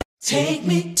Take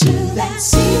me to that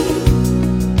secret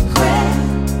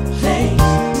place.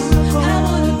 I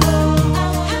wanna go.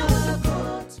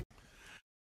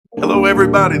 Hello,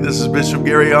 everybody. This is Bishop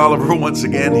Gary Oliver once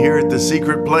again here at The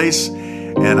Secret Place.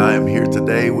 And I am here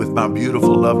today with my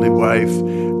beautiful, lovely wife,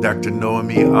 Dr.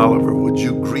 Noemi Oliver. Would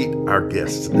you greet our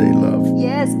guests today, love?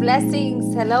 Yes,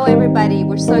 blessings. Hello, everybody.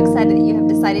 We're so excited that you have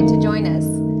decided to join us.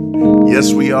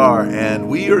 Yes, we are, and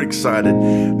we are excited.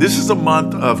 This is a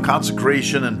month of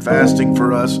consecration and fasting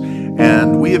for us,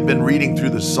 and we have been reading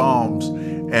through the Psalms,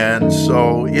 and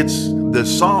so the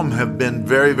Psalm have been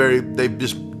they've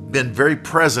just been very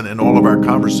present in all of our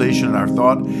conversation and our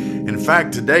thought. In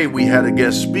fact, today we had a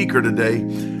guest speaker today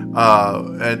in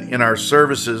our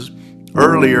services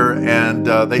earlier, and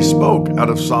they spoke out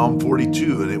of Psalm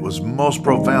 42, and it was most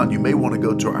profound. You may want to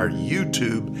go to our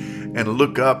YouTube and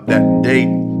look up that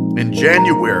date in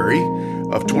January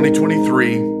of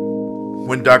 2023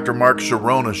 when Dr. Mark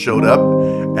Sharona showed up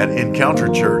at Encounter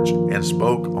Church and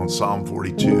spoke on Psalm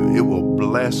 42. It will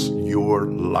bless your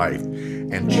life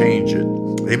and change it.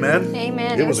 Amen?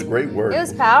 Amen. It was a great word. It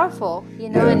was powerful,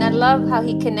 and I love how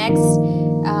he connects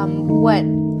what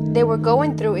they were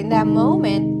going through in that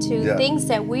moment to things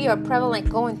that we are prevalent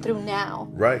going through now.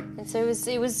 Right. And so it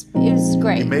was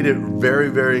great. He made it very,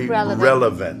 very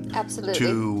relevant Absolutely.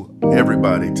 to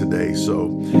everybody today.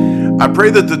 So I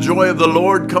pray that the joy of the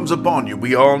Lord comes upon you.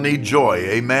 We all need joy.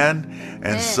 Amen.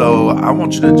 And so I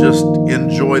want you to just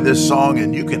enjoy this song,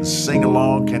 and you can sing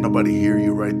along. Can't nobody hear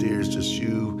you right there. It's just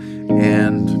you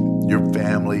and your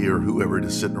family or whoever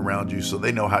is sitting around you, so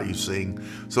they know how you sing.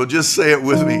 So just say it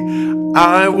with me.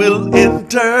 I will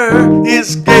enter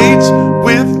his gates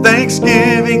with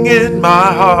thanksgiving in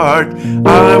my heart.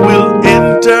 I will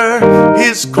enter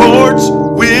his courts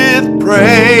with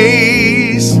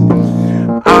praise.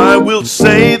 I will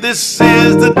say this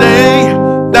is the day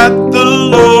that the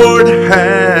Lord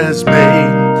has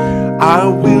made. I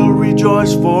will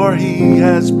rejoice, for he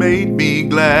has made me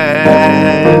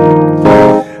glad.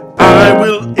 I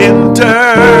will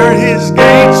enter his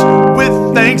gates with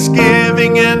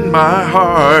thanksgiving in my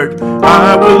heart.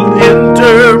 I will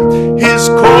enter his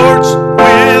courts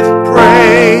with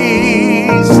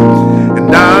praise.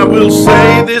 And I will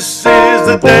say this is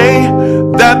the day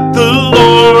that the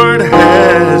Lord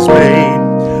has made.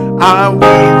 I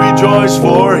will rejoice,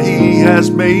 for he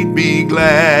has made me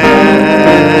glad.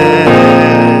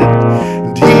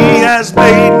 And he has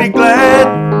made me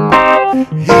glad.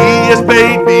 He has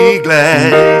made me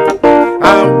glad.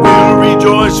 I will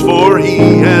rejoice, for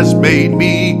he has made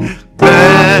me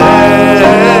glad.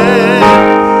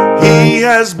 He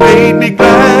has made me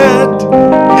glad.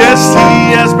 Yes,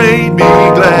 he has made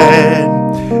me glad.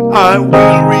 I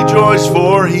will rejoice,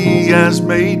 for he has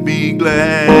made me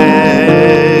glad.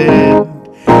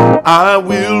 I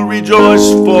will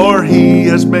rejoice, for he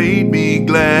has made me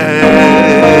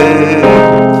glad.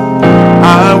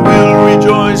 I will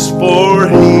rejoice, for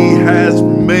he has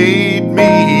made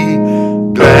me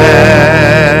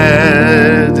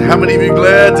glad. How many of you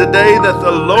glad today that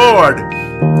the Lord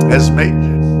has made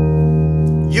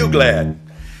you glad?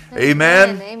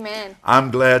 Amen. Amen.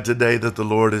 I'm glad today that the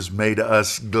Lord has made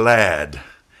us glad.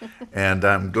 And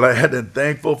I'm glad and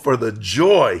thankful for the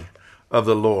joy of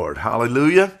the Lord.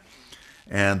 Hallelujah.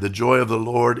 And the joy of the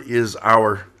Lord is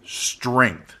our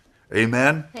strength.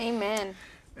 Amen. Amen.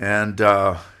 And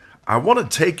I want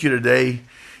to take you today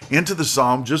into the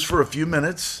Psalm just for a few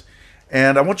minutes.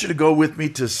 And I want you to go with me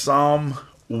to Psalm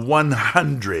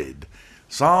 100.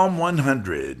 Psalm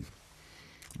 100.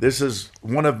 This is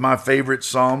one of my favorite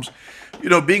Psalms. You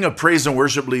know, being a praise and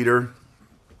worship leader,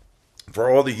 for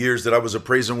all the years that I was a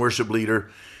praise and worship leader,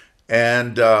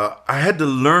 and I had to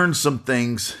learn some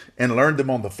things and learn them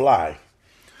on the fly.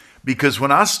 Because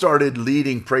when I started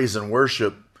leading praise and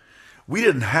worship, we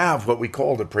didn't have what we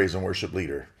called a praise and worship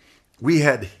leader. We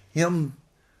had hymn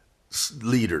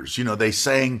leaders. You know, they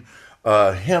sang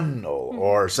a hymnal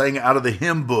or sang out of the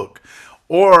hymn book,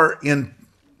 or in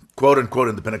quote unquote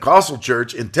in the Pentecostal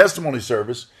church, in testimony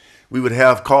service, we would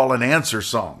have call and answer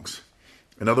songs.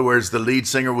 In other words, the lead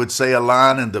singer would say a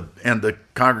line and the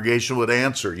congregation would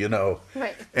answer, you know.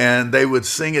 Right. And they would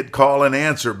sing it call and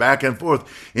answer back and forth.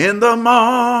 In the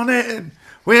morning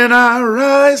when I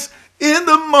rise, in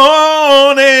the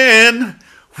morning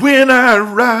when I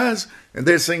rise. And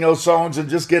they sing those songs and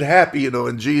just get happy, you know,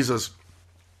 in Jesus.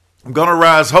 I'm going to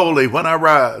rise holy when I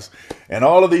rise. And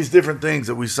all of these different things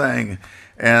that we sang.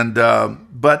 And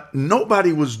but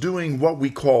nobody was doing what we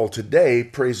call today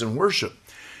praise and worship.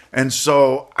 And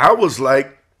so I was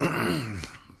like the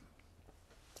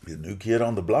new kid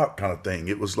on the block kind of thing.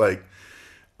 It was like,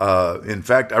 in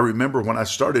fact, I remember when I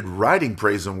started writing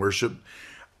praise and worship,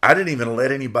 I didn't even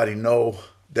let anybody know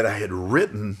that I had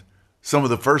written some of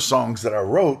the first songs that I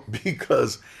wrote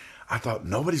because I thought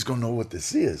nobody's going to know what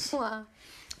this is. Wow.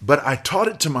 But I taught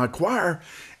it to my choir,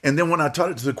 and then when I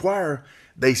taught it to the choir,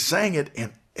 they sang it,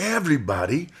 and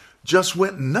everybody just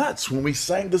went nuts when we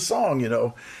sang the song.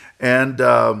 And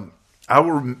I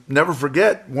will never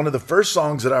forget one of the first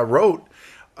songs that I wrote.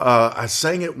 I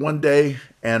sang it one day,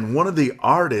 and one of the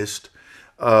artists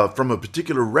from a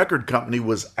particular record company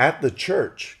was at the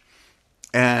church,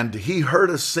 and he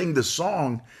heard us sing the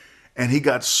song, and he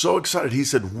got so excited. He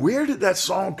said, "Where did that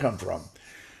song come from?"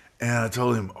 And I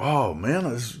told him, "Oh man,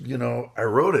 I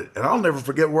wrote it." And I'll never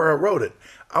forget where I wrote it.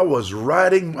 I was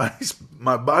riding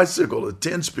my bicycle at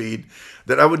 10 speed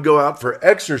that I would go out for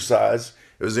exercise.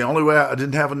 It was the only way. I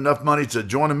didn't have enough money to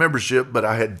join a membership, but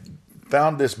I had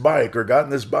found this bike or gotten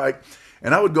this bike,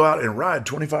 and I would go out and ride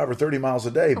 25 or 30 miles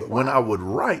a day. But when I would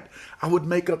write, I would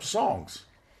make up songs.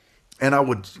 And I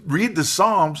would read the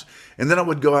Psalms, and then I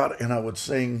would go out and I would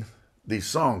sing these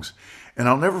songs. And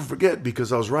I'll never forget,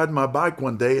 because I was riding my bike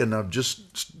one day, and I'm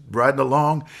just riding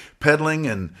along, pedaling,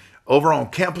 and over on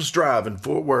Campus Drive in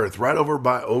Fort Worth, right over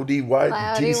by O.D. White, By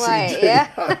and O.D. White,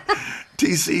 yeah.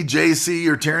 TCJC,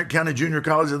 or Tarrant County Junior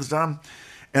College at the time.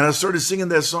 And I started singing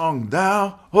that song,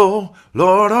 "Thou, O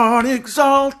Lord, art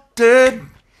exalted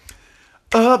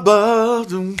above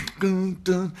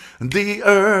the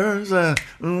earth.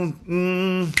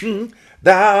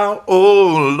 Thou,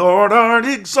 O Lord, art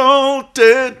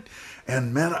exalted."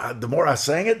 And man, the more I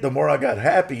sang it, the more I got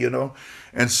happy. And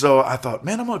so I thought,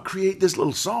 man, I'm going to create this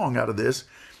little song out of this.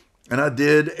 And I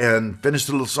did, and finished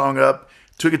the little song up,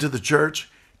 took it to the church,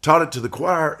 taught it to the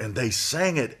choir, and they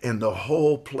sang it, and the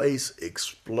whole place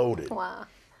exploded. Wow.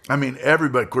 I mean,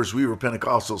 everybody, of course, we were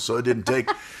Pentecostal, so it didn't take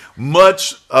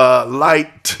much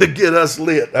light to get us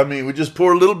lit. I mean, we just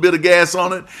pour a little bit of gas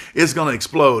on it, it's going to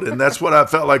explode. And that's what I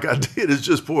felt like I did, is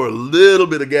just pour a little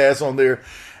bit of gas on there.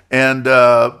 And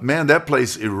man, that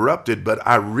place erupted. But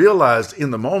I realized in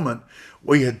the moment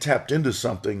we had tapped into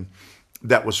something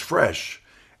that was fresh,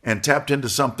 and tapped into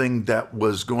something that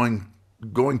was going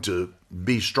to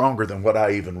be stronger than what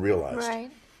I even realized.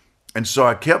 Right. And so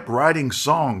I kept writing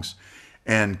songs,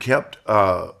 and kept,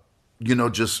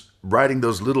 just writing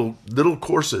those little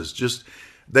courses. Just,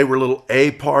 they were little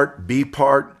A part, B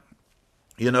part,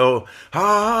 hallelujah,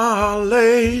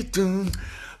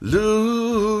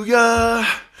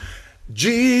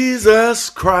 Jesus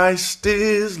Christ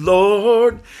is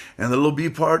Lord. And the little B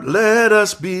part, let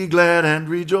us be glad and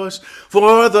rejoice,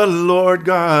 for the Lord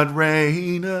God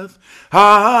reigneth.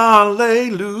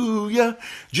 Hallelujah,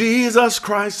 Jesus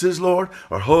Christ is Lord.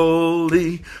 Or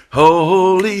holy,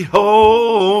 holy,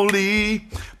 holy,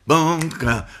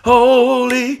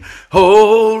 holy,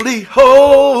 holy,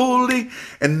 holy.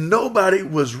 And nobody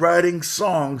was writing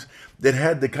songs that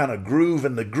had the kind of groove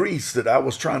and the grease that I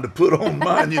was trying to put on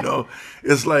mine.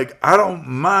 It's like, I don't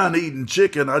mind eating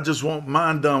chicken, I just want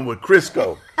mine done with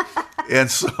Crisco. And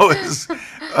so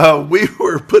we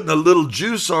were putting a little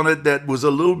juice on it that was a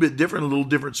little bit different, a little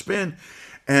different spin.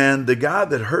 And the guy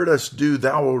that heard us do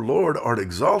 "Thou, O Lord, art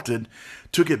exalted"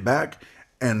 took it back,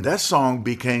 and that song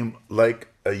became like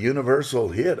a universal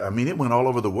hit. I mean, it went all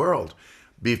over the world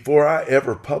before I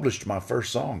ever published my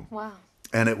first song. Wow.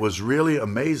 And it was really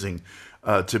amazing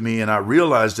to me. And I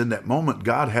realized in that moment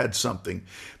God had something,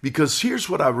 because here's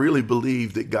what I really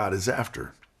believe that God is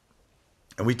after.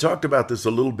 And we talked about this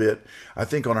a little bit, I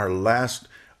think, on our last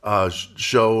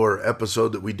show or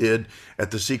episode that we did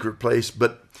at the Secret Place.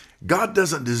 But God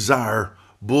doesn't desire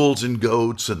bulls and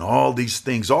goats and all these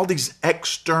things, all these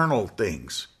external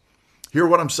things. Hear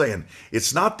what I'm saying.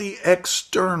 It's not the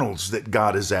externals that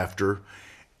God is after.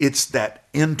 It's that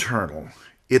internal.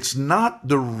 It's not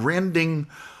the rending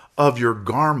of your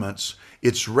garments.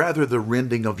 It's rather the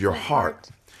rending of your heart.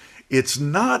 It's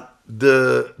not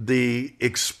the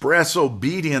express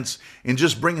obedience in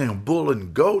just bringing a bull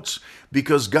and goats,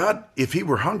 because God, if he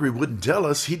were hungry, wouldn't tell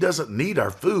us. He doesn't need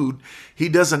our food. He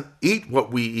doesn't eat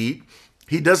what we eat.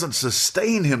 He doesn't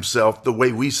sustain himself the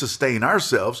way we sustain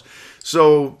ourselves.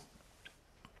 So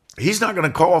he's not going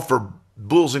to call for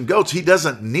bulls and goats. He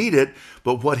doesn't need it.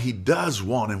 But what he does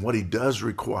want, and what he does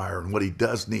require, and what he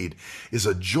does need is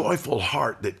a joyful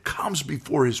heart that comes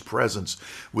before his presence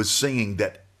with singing,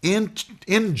 that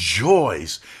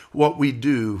enjoys what we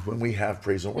do when we have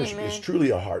praise and worship. Amen. It's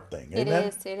truly a heart thing.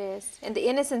 Amen? It is. And the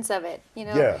innocence of it,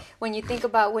 Yeah. when you think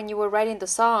about when you were writing the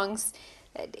songs,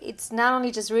 it's not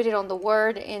only just rooted on the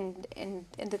word and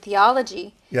the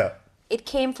theology. Yeah. It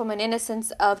came from an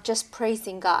innocence of just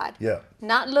praising God. Yeah.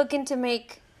 Not looking to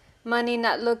make money,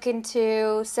 not looking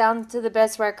to sound to the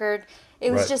best record.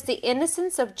 It was Right. just the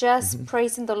innocence of just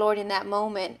praising the Lord in that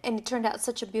moment, and it turned out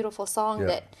such a beautiful song Yeah.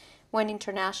 that went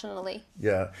internationally.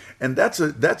 Yeah, and that's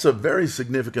a very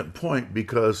significant point,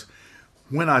 because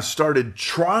when I started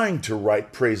trying to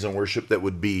write praise and worship that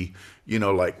would be,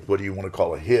 like, what do you want to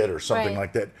call a hit or something Right.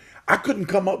 like that, I couldn't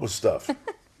come up with stuff.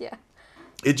 Yeah.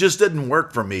 It just didn't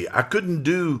work for me. I couldn't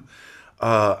do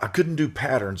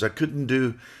patterns. I couldn't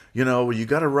do, you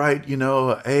got to write,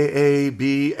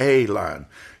 A line.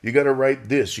 You got to write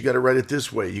this. You got to write it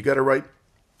this way. You got to write.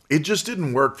 It just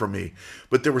didn't work for me.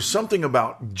 But there was something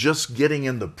about just getting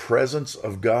in the presence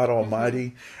of God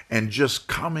Almighty and just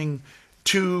coming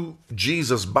to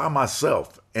Jesus by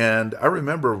myself. And I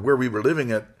remember where we were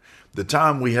living at the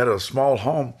time, we had a small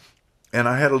home, and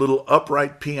I had a little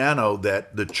upright piano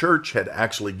that the church had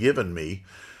actually given me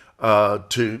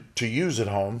to use at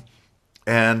home.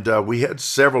 And we had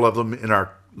several of them in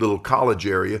our little college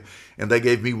area, and they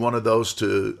gave me one of those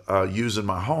to use in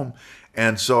my home.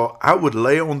 And so I would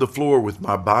lay on the floor with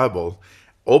my Bible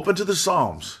open to the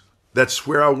Psalms. That's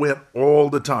where I went all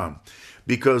the time,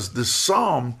 because the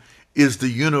Psalm is the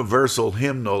universal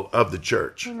hymnal of the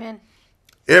church. Amen.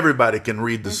 Everybody can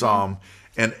read the Psalm,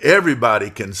 and everybody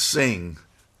can sing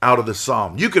out of the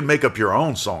Psalm. You can make up your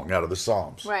own song out of the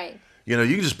Psalms. Right. You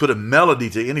can just put a melody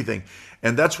to anything.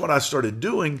 And that's what I started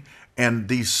doing. And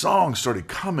these songs started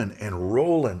coming and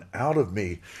rolling out of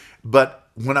me. But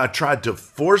when I tried to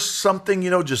force something,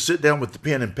 just sit down with the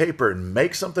pen and paper and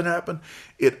make something happen,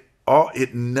 it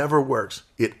never works.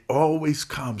 It always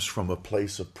comes from a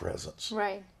place of presence.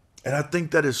 Right. And I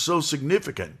think that is so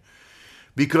significant,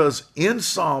 because in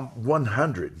Psalm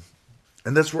 100,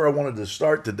 and that's where I wanted to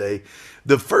start today,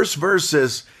 the first verse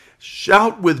says,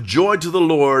 "Shout with joy to the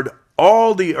Lord,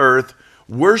 all the earth,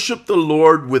 worship the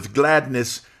Lord with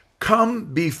gladness,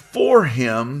 come before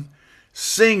him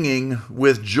singing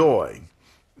with joy."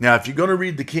 Now, if you're going to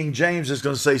read the King James, it's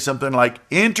going to say something like,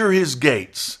 "Enter his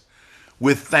gates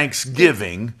with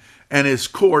thanksgiving and his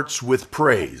courts with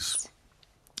praise,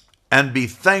 and be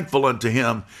thankful unto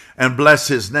him and bless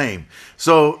his name."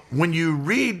 So when you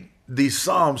read these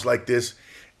Psalms like this,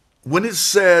 when it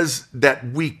says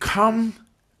that we come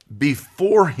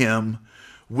before him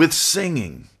with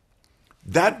singing,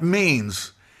 that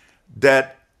means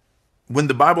that when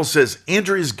the Bible says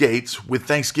enter his gates with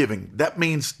thanksgiving, that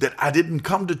means that I didn't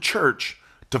come to church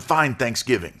to find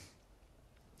thanksgiving.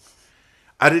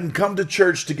 I didn't come to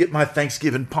church to get my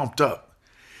thanksgiving pumped up.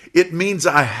 It means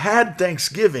I had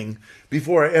thanksgiving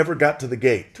before I ever got to the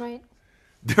gate. Right.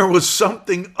 There was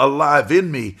something alive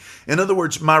in me. In other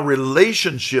words, my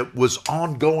relationship was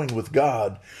ongoing with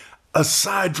God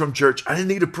aside from church. I didn't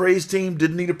need a praise team,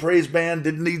 didn't need a praise band,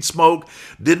 didn't need smoke,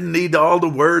 didn't need all the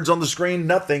words on the screen,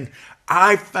 nothing.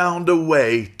 I found a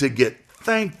way to get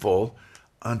thankful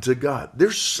unto God.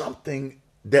 There's something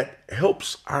that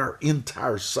helps our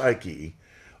entire psyche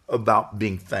about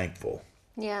being thankful.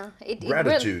 Yeah.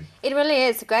 Gratitude. It really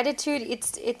is. Gratitude,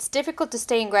 it's difficult to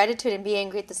stay in gratitude and be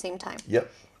angry at the same time.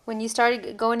 Yep. When you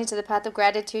started going into the path of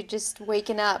gratitude, just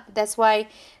waking up, that's why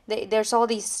there's all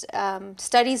these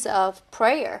studies of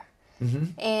prayer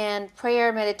and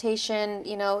prayer meditation,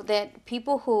 that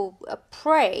people who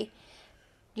pray,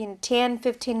 10,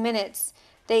 15 minutes,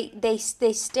 they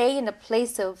stay in a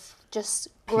place of just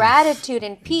gratitude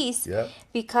and peace Yep.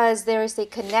 because there is a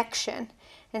connection.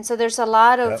 And so there's a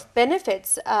lot of Yep.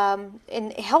 benefits,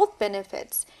 and health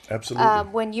benefits.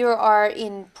 Absolutely. When you are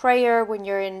in prayer, when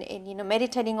you're in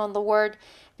meditating on the word,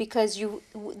 because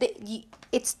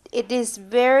it is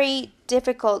very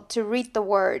difficult to read the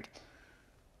word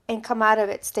and come out of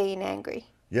it staying angry.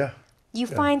 Yeah. You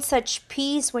find such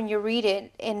peace when you read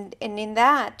it, and in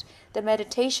that, the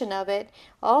meditation of it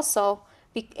also.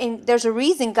 And there's a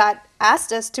reason God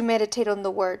asked us to meditate on the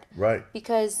word. Right.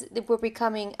 Because we're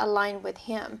becoming aligned with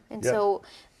him. And Yeah. so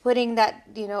putting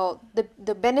that,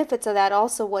 the benefits of that,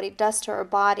 also what it does to our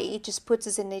body, it just puts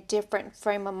us in a different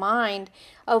frame of mind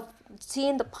of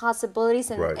seeing the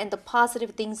possibilities and, Right. and the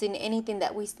positive things in anything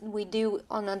that we do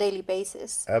on a daily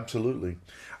basis. Absolutely.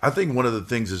 I think one of the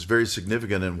things that's very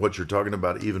significant in what you're talking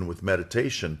about, even with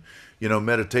meditation,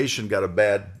 meditation got a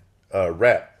bad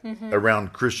rap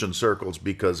around Christian circles,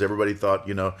 because everybody thought,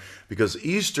 because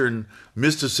Eastern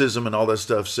mysticism and all that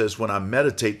stuff says when I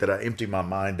meditate that I empty my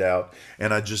mind out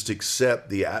and I just accept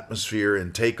the atmosphere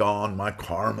and take on my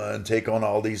karma and take on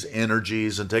all these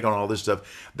energies and take on all this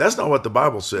stuff. That's not what the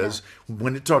Bible says.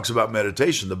 When it talks about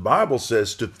meditation, the Bible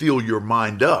says to fill your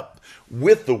mind up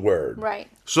with the word. Right.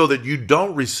 So that you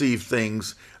don't receive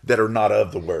things that are not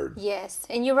of the word. Yes.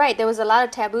 And you're right. There was a lot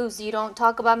of taboos. You don't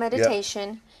talk about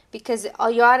meditation because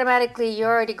you're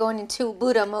already going into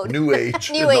Buddha mode. New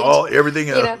age New and age. everything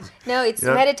You else. know, no, it's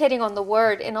Yeah. meditating on the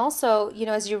word, and also,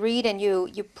 as you read and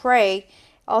you pray,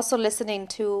 also listening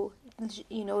to,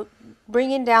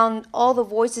 bringing down all the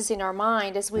voices in our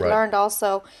mind, as we Right. learned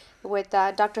also with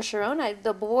Dr. Sharona,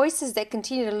 the voices that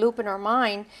continue to loop in our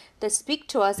mind, that speak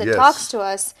to us, that Yes. talks to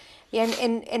us,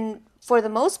 and for the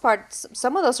most part,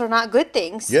 some of those are not good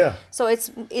things. Yeah. So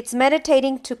it's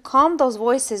meditating to calm those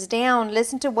voices down,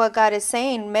 listen to what God is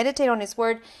saying, meditate on His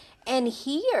Word, and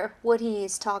hear what He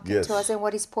is talking Yes. to us and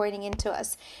what He's pointing into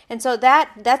us. And so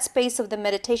that space of the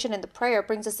meditation and the prayer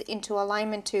brings us into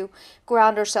alignment to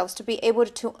ground ourselves, to be able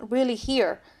to really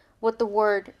hear what the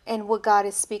Word and what God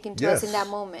is speaking to us in Yes. that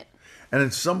moment. And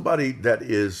it's somebody that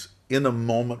is in a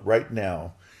moment right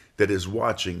now, that is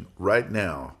watching right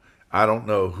now. I don't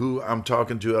know who I'm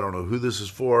talking to. I don't know who this is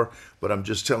for, but I'm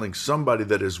just telling somebody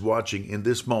that is watching in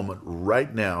this moment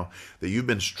right now that you've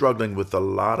been struggling with a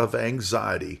lot of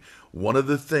anxiety. One of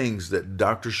the things that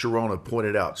Dr. Sharona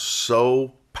pointed out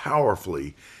so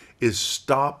powerfully is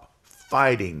stop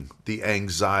fighting the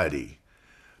anxiety,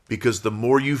 because the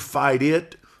more you fight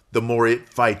it, the more it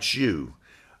fights you.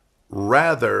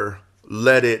 Rather,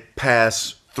 let it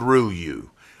pass through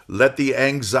you. Let the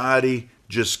anxiety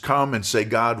just come and say,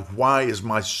 God, why is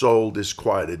my soul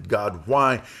disquieted? God,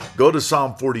 why? Go to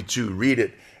Psalm 42, read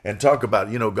it, and talk about,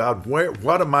 God,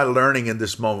 what am I learning in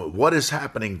this moment? What is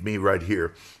happening to me right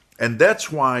here? And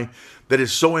that's why that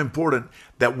is so important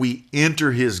that we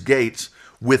enter his gates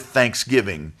with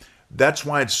thanksgiving. That's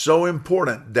why it's so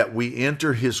important that we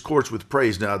enter his courts with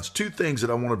praise. Now, it's two things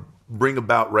that I want to bring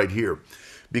about right here,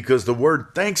 because the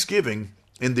word thanksgiving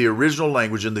in the original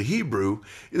language, in the Hebrew,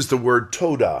 is the word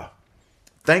todah.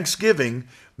 Thanksgiving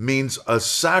means a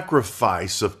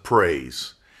sacrifice of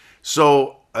praise.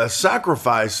 So a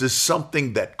sacrifice is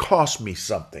something that cost me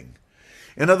something.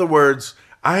 In other words,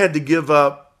 I had to give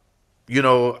up,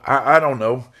 I don't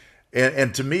know.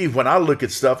 And to me, when I look at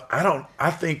stuff,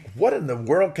 I think, what in the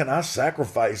world can I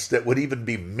sacrifice that would even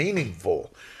be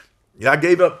meaningful? I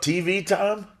gave up TV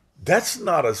time. That's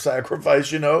not a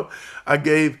sacrifice, I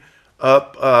gave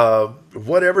up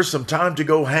some time to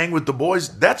go hang with the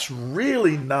boys. That's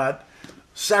really not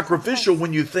sacrificial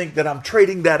when you think that I'm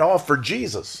trading that off for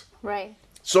Jesus. Right.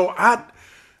 So I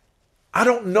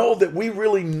don't know that we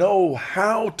really know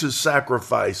how to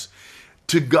sacrifice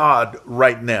to God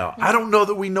right now. I don't know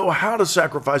that we know how to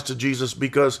sacrifice to Jesus,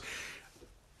 because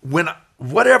when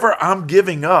whatever I'm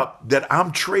giving up that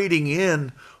I'm trading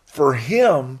in for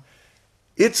him,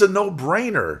 it's a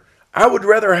no-brainer. I would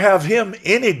rather have him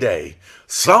any day.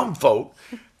 Some folk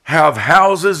have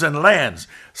houses and lands.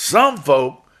 Some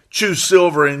folk choose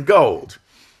silver and gold.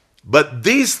 But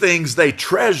these things they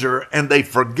treasure and they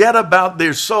forget about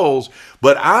their souls.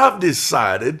 But I've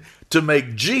decided to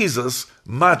make Jesus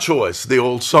my choice, the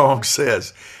old song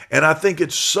says. And I think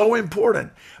it's so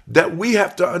important that we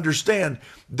have to understand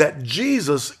that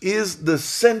Jesus is the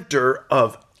center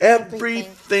of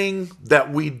everything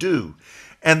that we do.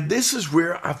 And this is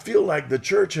where I feel like the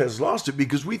church has lost it,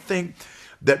 because we think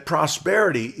that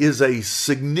prosperity is a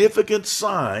significant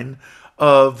sign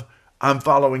of I'm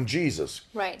following Jesus.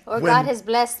 Right. Or When- God has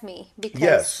blessed me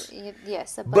because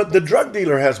yes. But the drug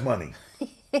dealer has money.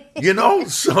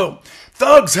 So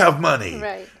thugs have money.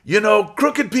 Right.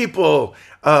 Crooked people,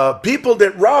 people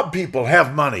that rob people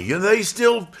have money. They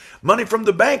steal money from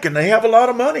the bank and they have a lot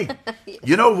of money.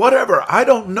 Whatever. I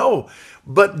don't know.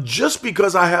 But just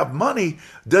because I have money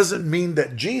doesn't mean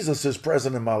that Jesus is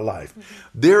present in my life.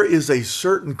 There is a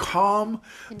certain calm.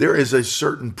 There is a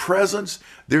certain presence.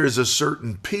 There is a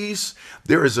certain peace.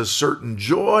 There is a certain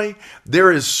joy.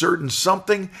 There is certain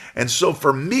something. And so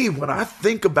for me, when I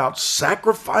think about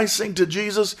sacrificing to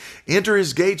Jesus, enter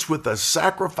his gates with a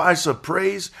sacrifice of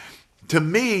praise, to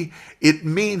me, it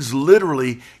means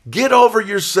literally get over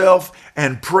yourself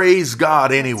and praise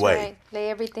God anyway. Right. Lay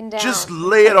everything down. Just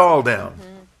lay it all down.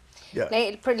 Yeah.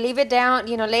 Leave it down,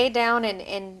 lay it down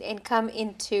and come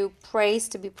into praise,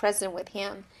 to be present with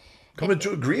him. Come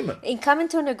into agreement. And come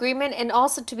into an agreement, and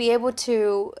also to be able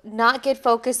to not get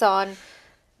focused on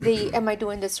am I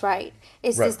doing this right?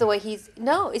 Is Right. this the way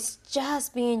no, it's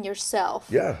just being yourself.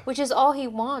 Yeah. Which is all he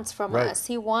wants from Right. us.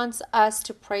 He wants us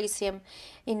to praise him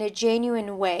in a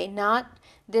genuine way, not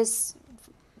this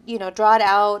drawn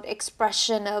out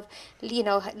expression of,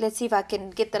 let's see if I can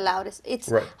get the loudest. It's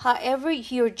Right. however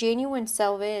your genuine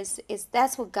self is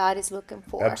that's what God is looking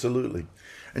for. Absolutely.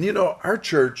 And our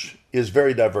church is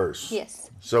very diverse.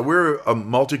 Yes. So we're a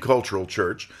multicultural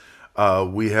church.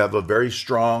 We have a very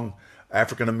strong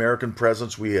African American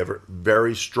presence. We have a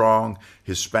very strong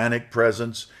Hispanic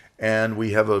presence. And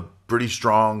we have a pretty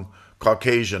strong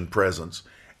Caucasian presence.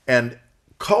 And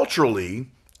culturally,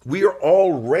 we are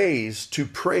all raised to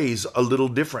praise a little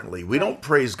differently. We don't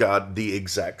praise God the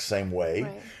exact same way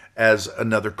Right. as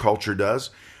another culture does.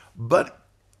 But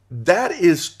that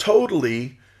is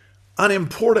totally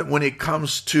unimportant when it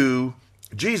comes to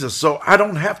Jesus. So I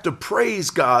don't have to praise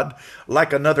God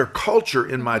like another culture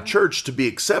in my church to be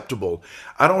acceptable.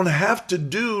 I don't have to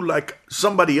do like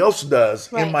somebody else does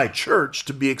in Right. my church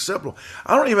to be acceptable.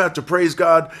 I don't even have to praise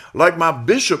God like my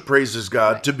bishop praises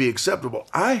God to be acceptable.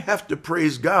 I have to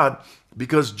praise God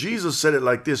because Jesus said it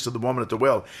like this to the woman at the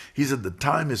well. He said, the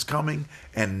time is coming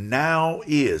and now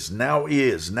is, now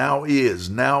is, now is,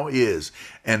 now is,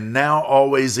 and now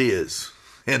always is.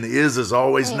 And is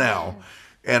always now.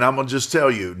 And I'm going to just tell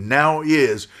you, now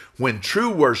is when true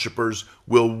worshipers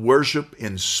will worship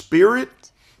in spirit.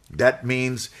 That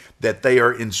means that they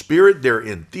are in spirit, they're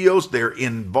in theos, they're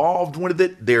involved with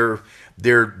it, they're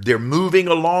moving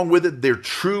along with it, they're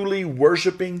truly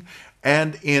worshiping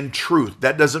and in truth.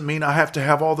 That doesn't mean I have to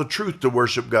have all the truth to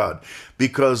worship God,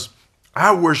 because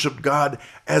I worship God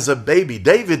as a baby.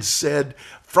 David said,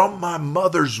 from my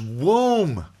mother's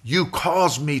womb, you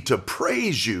caused me to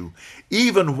praise you.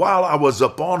 Even while I was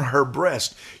upon her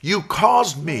breast, you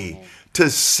caused me to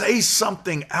say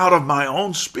something out of my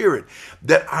own spirit,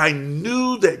 that I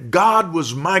knew that God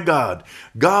was my God.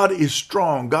 God is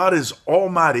strong. God is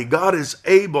almighty. God is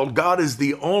able. God is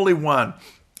the only one.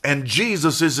 And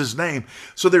Jesus is his name.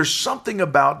 So there's something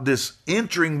about this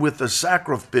entering with the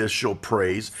sacrificial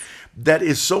praise that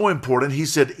is so important. He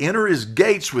said, enter his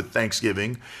gates with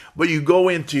thanksgiving, but you go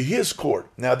into his court.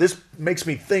 Now, this makes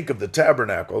me think of the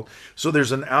tabernacle. So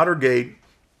there's an outer gate,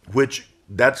 which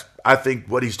that's, I think,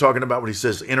 what he's talking about when he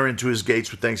says, enter into his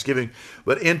gates with thanksgiving,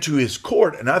 but into his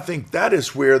court. And I think that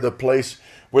is where the place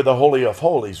where the Holy of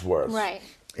Holies was. Right.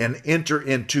 And enter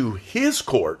into his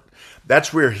court.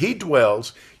 That's where he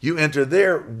dwells. You enter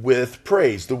there with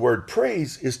praise. The word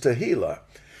praise is Tehillah.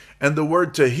 And the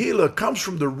word Tehillah comes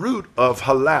from the root of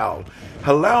halal.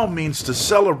 Halal means to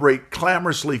celebrate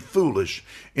clamorously foolish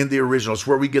in the original. It's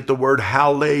where we get the word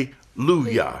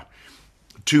hallelujah,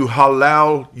 to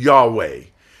halal Yahweh.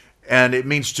 And it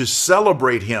means to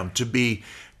celebrate him, to be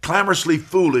clamorously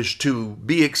foolish, to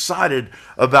be excited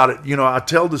about it. You know, I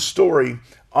tell the story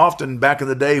often back in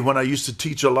the day when I used to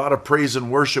teach a lot of praise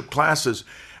and worship classes.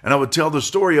 And I would tell the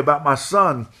story about my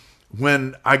son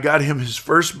when I got him his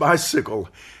first bicycle.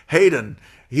 Hayden,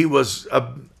 he was,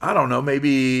 I don't know,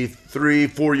 maybe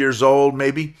 3-4 years old,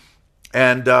 maybe.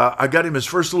 And I got him his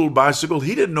first little bicycle.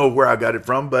 He didn't know where I got it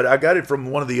from, but I got it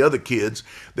from one of the other kids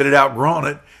that had outgrown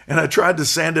it. And I tried to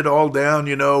sand it all down,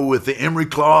 you know, with the emery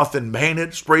cloth and paint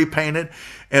it, spray paint it.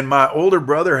 And my older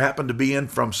brother happened to be in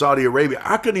from Saudi Arabia.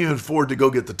 I couldn't even afford to go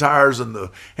get the tires and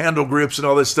the handle grips and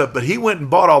all that stuff. But he went and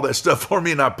bought all that stuff for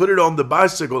me, and I put it on the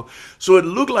bicycle so it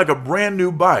looked like a brand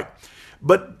new bike.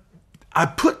 But I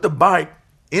put the bike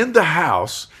in the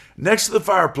house next to the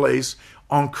fireplace.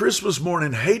 On Christmas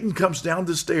morning, Hayden comes down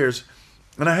the stairs,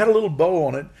 and I had a little bow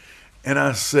on it, and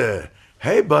I said,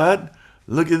 hey, bud,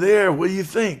 looky there, what do you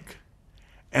think?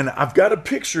 And I've got a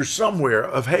picture somewhere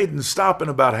of Hayden stopping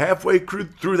about halfway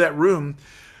through that room,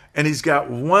 and he's got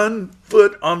one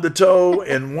foot on the toe,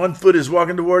 and one foot is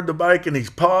walking toward the bike, and he's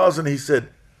paused, and he said,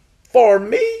 for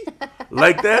me?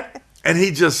 Like that, and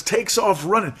he just takes off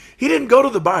running. He didn't go to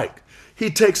the bike. He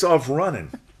takes off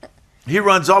running. He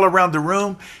runs all around the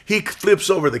room. He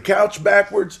flips over the couch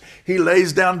backwards. He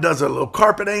lays down, does a little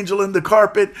carpet angel in the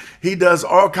carpet. He does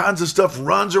all kinds of stuff,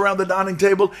 runs around the dining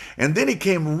table. And then he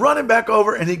came running back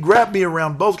over and he grabbed me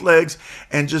around both legs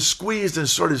and just squeezed and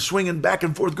started swinging back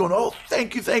and forth going, oh,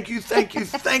 thank you, thank you, thank you,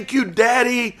 thank you,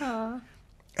 Daddy. Aww.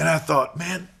 And I thought,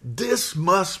 man, this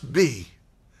must be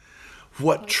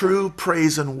what true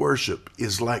praise and worship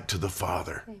is like to the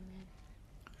Father. Amen.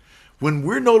 When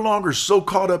we're no longer so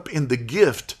caught up in the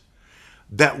gift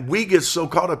that we get so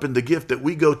caught up in the gift that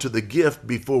we go to the gift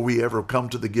before we ever come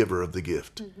to the giver of the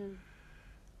gift. Mm-hmm.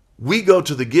 We go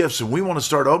to the gifts and we want to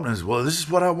start opening. Well, this is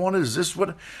what I wanted. Is this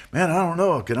what, man, I don't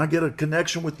know. Can I get a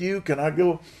connection with you? Can I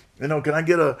go, you know, can I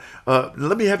get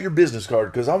let me have your business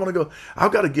card because I want to go,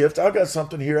 I've got a gift. I've got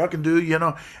something here I can do, you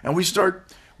know, and we start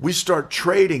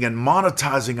trading and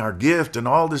monetizing our gift and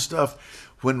all this stuff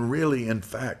when really, in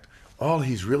fact, all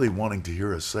he's really wanting to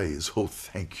hear us say is, oh,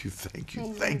 thank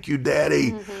you,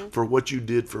 Daddy, for what you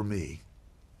did for me.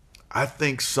 I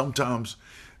think sometimes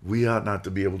we ought not to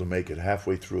be able to make it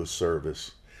halfway through a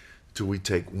service till we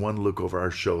take one look over our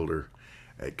shoulder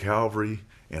at Calvary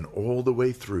and all the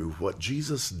way through what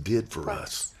Jesus did for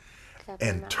us. Top of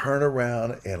and the turn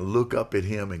around and look up at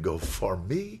him and go, for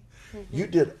me? You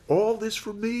did all this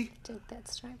for me? Take that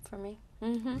stripe for me.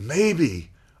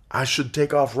 Maybe I should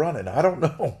take off running. I don't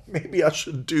know. Maybe I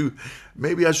should do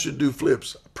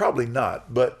flips. Probably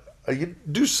not, but you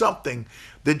do something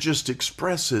that just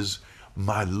expresses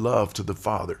my love to the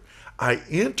Father. I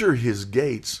enter his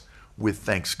gates with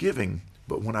thanksgiving,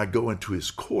 but when I go into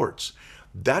his courts,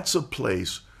 that's a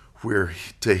place where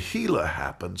tehillah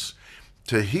happens.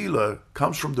 Tehillah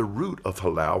comes from the root of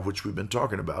halal, which we've been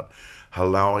talking about,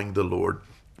 hallowing the Lord.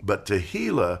 But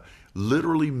tehillah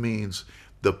literally means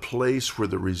the place where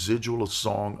the residual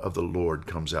song of the Lord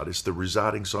comes out. It's the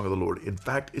residing song of the Lord. In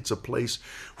fact, it's a place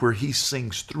where he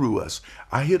sings through us.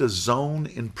 I hit a zone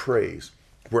in praise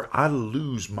where I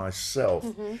lose myself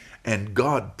and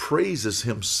God praises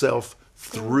himself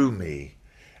through me.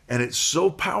 And it's so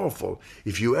powerful.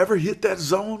 If you ever hit that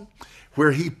zone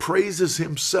where he praises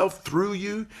himself through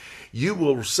you, you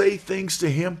will say things to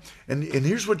him. And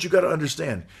here's what you got to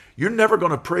understand. You're never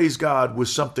going to praise God with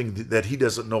something that he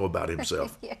doesn't know about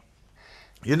himself. Yeah.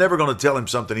 You're never going to tell him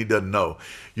something he doesn't know.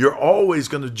 You're always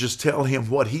going to just tell him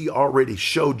what he already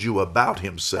showed you about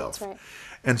himself. That's right.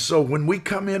 And so when we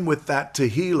come in with that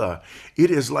tehillah, it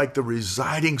is like the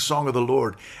residing song of the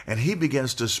Lord. And he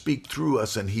begins to speak through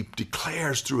us, and he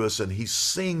declares through us, and he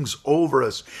sings over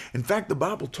us. In fact, the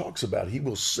Bible talks about he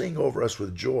will sing over us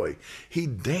with joy. He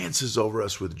dances over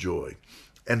us with joy.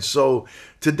 And so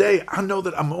today, I know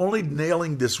that I'm only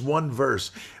nailing this one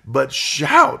verse, but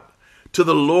shout to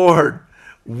the Lord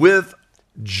with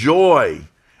joy,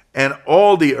 and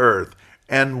all the earth,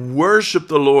 and worship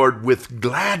the Lord with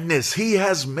gladness. He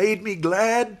has made me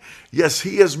glad. Yes,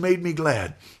 he has made me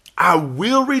glad. I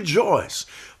will rejoice,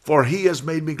 for he has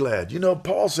made me glad. You know,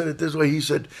 Paul said it this way. He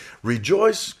said,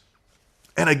 rejoice,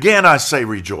 and again I say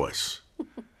rejoice.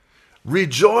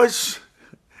 Rejoice,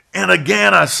 and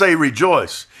again I say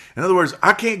rejoice. In other words,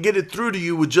 I can't get it through to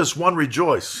you with just one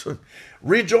rejoice.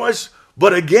 Rejoice,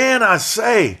 but again I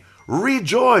say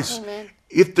rejoice. Amen.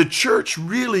 If the church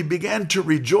really began to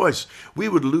rejoice, we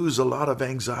would lose a lot of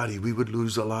anxiety. We would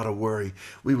lose a lot of worry.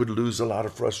 We would lose a lot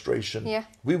of frustration. Yeah.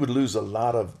 We would lose a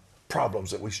lot of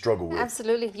problems that we struggle with.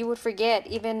 Absolutely. You would forget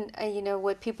even,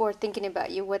 what people are thinking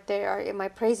about you, what they are, am I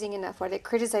praising enough? Are they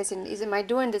criticizing? Am I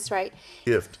doing this right?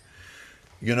 Gift.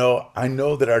 You know, I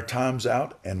know that our time's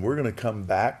out, and we're going to come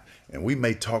back, and we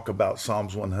may talk about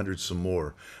Psalms 100 some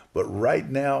more. But right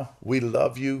now, we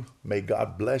love you. May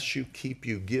God bless you, keep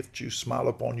you, gift you, smile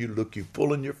upon you, look you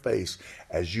full in your face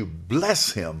as you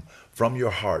bless him from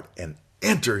your heart and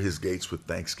enter his gates with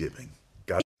thanksgiving.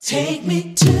 God. Take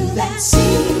me to that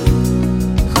sea.